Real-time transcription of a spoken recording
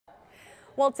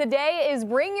Well, today is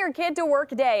Bring Your Kid to Work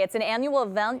Day. It's an annual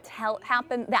event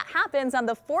that happens on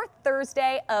the fourth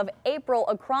Thursday of April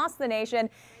across the nation.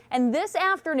 And this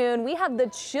afternoon, we have the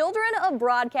children of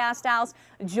Broadcast House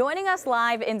joining us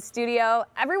live in studio.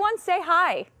 Everyone say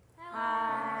hi.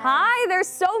 Hi. Hi, there's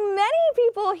so many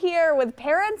people here with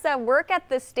parents that work at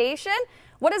the station.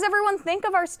 What does everyone think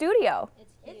of our studio?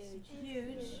 It's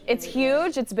huge. It's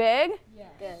huge? It's big? Yeah.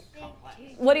 Good.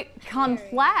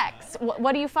 Complex.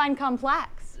 What do you find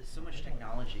complex? There's so much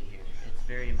technology here. It's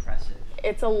very impressive.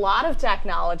 It's a lot of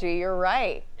technology, you're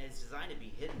right. And it's designed to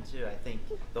be hidden too. I think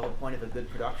the whole point of a good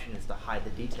production is to hide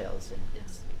the details, and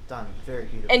it's done very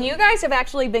beautifully. And you guys have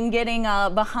actually been getting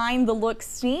behind the look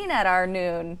scene at our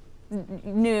noon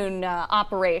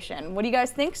operation. What do you guys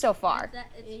think so far?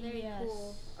 It's very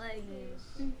cool. Like,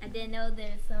 I didn't know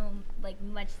there's so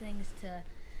much things to,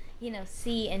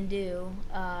 see and do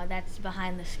that's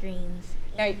behind the screens.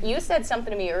 Now, you said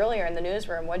something to me earlier in the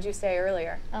newsroom. What did you say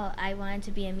earlier? Oh, I wanted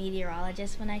to be a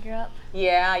meteorologist when I grew up.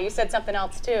 Yeah, you said something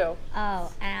else too.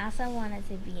 Oh, and I also wanted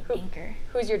to be an anchor.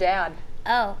 Who's your dad?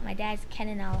 Oh, my dad's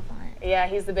Kenan Oliphant. Yeah,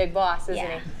 he's the big boss,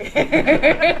 isn't he?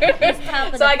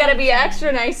 So I gotta be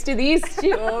extra nice to these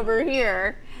two over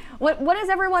here. What does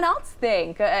everyone else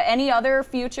think? Any other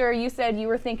future? You said you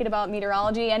were thinking about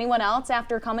meteorology. Anyone else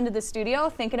after coming to the studio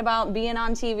thinking about being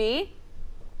on TV?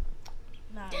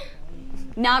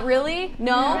 Not really?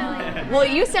 No? Not really. Well,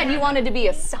 you said you wanted to be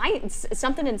a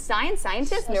something in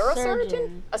scientist,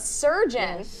 neurosurgeon? A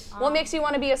surgeon. Yes. What makes you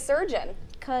want to be a surgeon?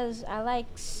 Because I like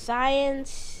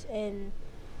science and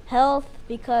health,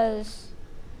 because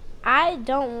I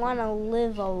don't want to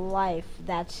live a life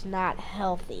that's not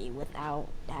healthy without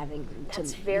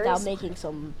making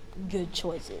some good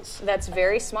choices. That's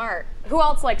very smart. Who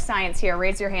else likes science here?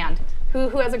 Raise your hand. Who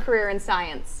has a career in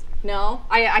science? No?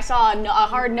 I saw a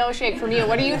hard no shake from you.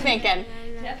 What are you thinking?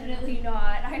 Definitely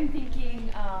not. I'm thinking,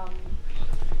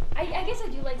 I guess I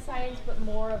do like science, but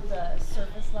more of the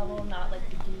surface level, not like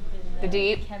the deep in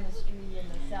the chemistry and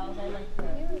the cells. I like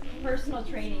the personal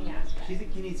training aspect. She's a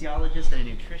kinesiologist and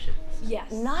a nutritionist.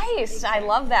 Yes. Nice. Exactly. I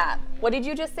love that. What did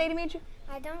you just say to me?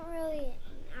 I don't really,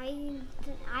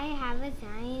 I have a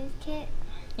science kit.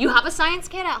 You have a science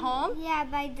kit at home? Yeah,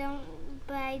 but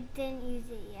I didn't use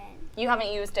it yet. You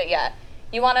haven't used it yet.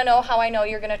 You want to know how I know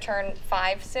you're going to turn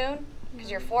 5 soon?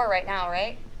 Because you're 4 right now,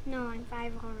 right? No, I'm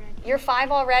 5 already. You're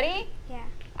 5 already? Yeah.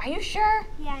 Are you sure?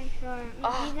 Yeah, I'm sure.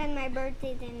 Even my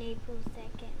birthday's in April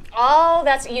 2nd. Oh,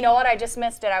 you know what? I just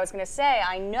missed it. I was going to say,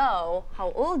 I know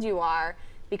how old you are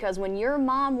because when your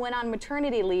mom went on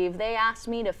maternity leave, they asked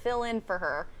me to fill in for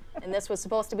her. And this was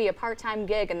supposed to be a part-time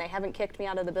gig, and they haven't kicked me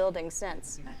out of the building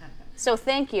since. So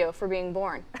thank you for being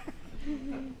born.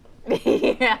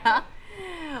 Yeah.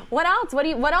 What else?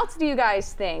 What else do you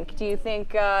guys think? Do you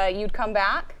think you'd come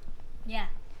back? Yeah.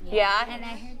 Yeah? And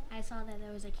I saw that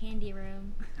there was a candy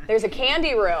room. There's a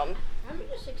candy room. I'm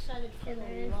just excited for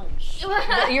the lunch.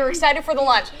 You're excited for the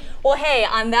lunch. Well, hey,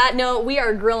 on that note, we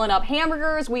are grilling up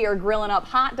hamburgers, we are grilling up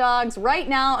hot dogs right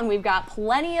now, and we've got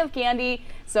plenty of candy.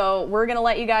 So we're going to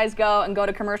let you guys go and go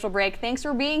to commercial break. Thanks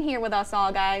for being here with us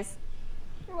all, guys.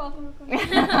 You're welcome. All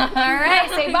right,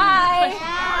 say bye.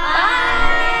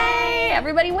 Bye.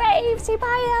 Everybody wave. Say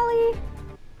bye, Ellie.